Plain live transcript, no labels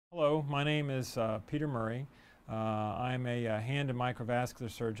Hello, my name is Peter Murray. I'm a hand and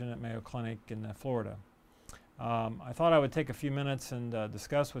microvascular surgeon at Mayo Clinic in Florida. I thought I would take a few minutes and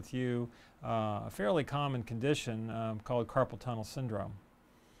discuss with you a fairly common condition called carpal tunnel syndrome.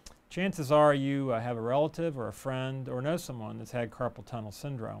 Chances are you have a relative or a friend or know someone that's had carpal tunnel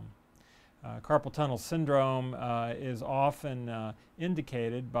syndrome. Carpal tunnel syndrome is often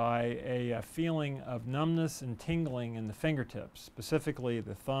indicated by a feeling of numbness and tingling in the fingertips, specifically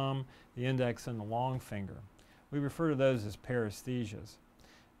the thumb, the index, and the long finger. We refer to those as paresthesias.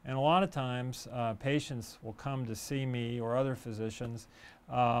 And a lot of times patients will come to see me or other physicians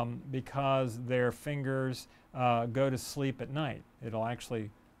because their fingers go to sleep at night. It'll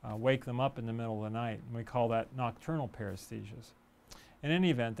actually wake them up in the middle of the night, and we call that nocturnal paresthesias. In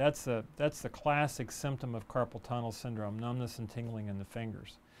any event, that's the classic symptom of carpal tunnel syndrome, numbness and tingling in the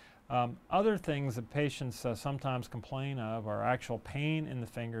fingers. Other things that patients sometimes complain of are actual pain in the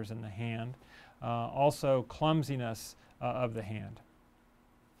fingers and the hand, also clumsiness of the hand.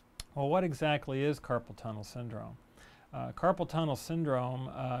 Well, what exactly is carpal tunnel syndrome? Carpal tunnel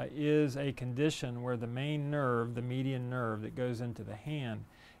syndrome is a condition where the main nerve, the median nerve that goes into the hand,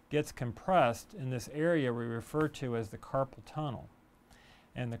 gets compressed in this area we refer to as the carpal tunnel.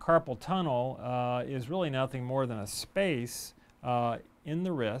 And the carpal tunnel is really nothing more than a space in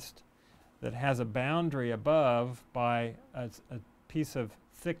the wrist that has a boundary above by a piece of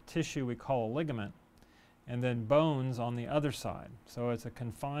thick tissue we call a ligament, and then bones on the other side. So it's a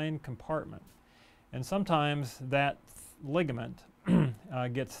confined compartment. And sometimes that ligament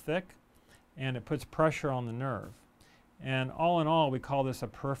gets thick and it puts pressure on the nerve. And all in all, we call this a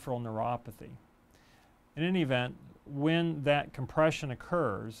peripheral neuropathy. In any event, when that compression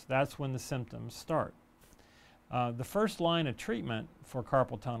occurs, that's when the symptoms start. The first line of treatment for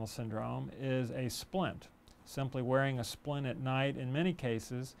carpal tunnel syndrome is a splint. Simply wearing a splint at night, in many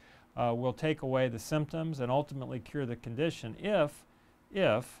cases, will take away the symptoms and ultimately cure the condition if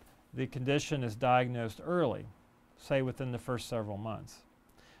the condition is diagnosed early, say within the first several months.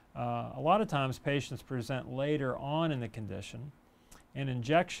 A lot of times patients present later on in the condition, and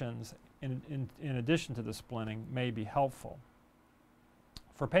injections in addition to the splinting may be helpful.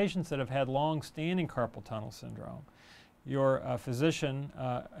 For patients that have had long-standing carpal tunnel syndrome, your physician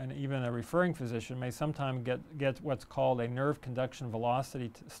and even a referring physician may sometimes get what's called a nerve conduction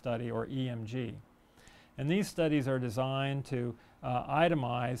velocity study, or EMG. And these studies are designed to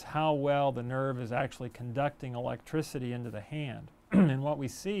itemize how well the nerve is actually conducting electricity into the hand. And what we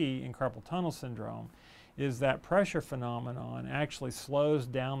see in carpal tunnel syndrome is that pressure phenomenon actually slows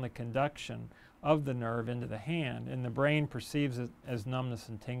down the conduction of the nerve into the hand, and the brain perceives it as numbness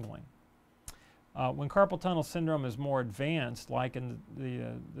and tingling. When carpal tunnel syndrome is more advanced, like in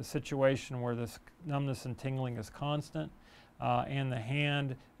the situation where this numbness and tingling is constant and the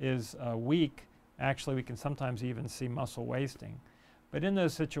hand is weak, actually we can sometimes even see muscle wasting. But in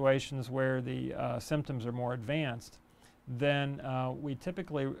those situations where the symptoms are more advanced, then we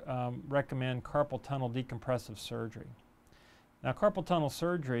typically recommend carpal tunnel decompressive surgery. Now, carpal tunnel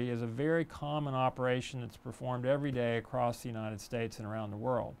surgery is a very common operation that's performed every day across the United States and around the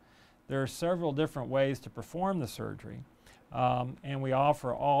world. There are several different ways to perform the surgery, and we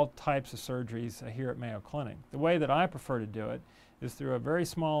offer all types of surgeries here at Mayo Clinic. The way that I prefer to do it is through a very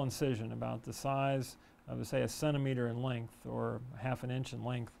small incision, about the size of, say, a centimeter in length or half an inch in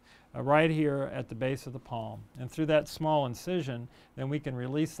length, right here at the base of the palm. And through that small incision, then we can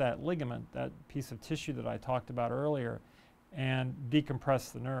release that ligament, that piece of tissue that I talked about earlier, and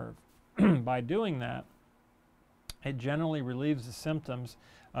decompress the nerve. By doing that, it generally relieves the symptoms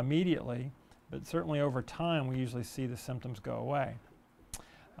immediately, but certainly over time we usually see the symptoms go away.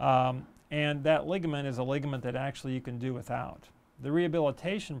 And that ligament is a ligament that actually you can do without. The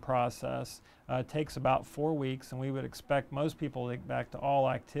rehabilitation process takes about 4 weeks, and we would expect most people to get back to all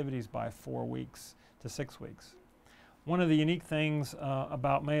activities by 4 weeks to 6 weeks. One of the unique things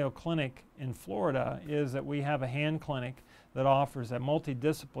about Mayo Clinic in Florida is that we have a hand clinic that offers a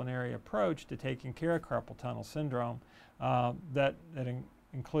multidisciplinary approach to taking care of carpal tunnel syndrome that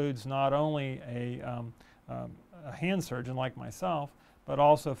includes not only a hand surgeon like myself, but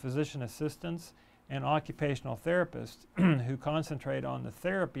also physician assistants and occupational therapists who concentrate on the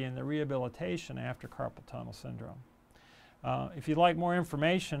therapy and the rehabilitation after carpal tunnel syndrome. If you'd like more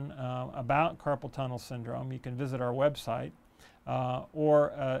information about carpal tunnel syndrome, you can visit our website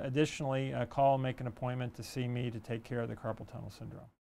or additionally call and make an appointment to see me to take care of the carpal tunnel syndrome.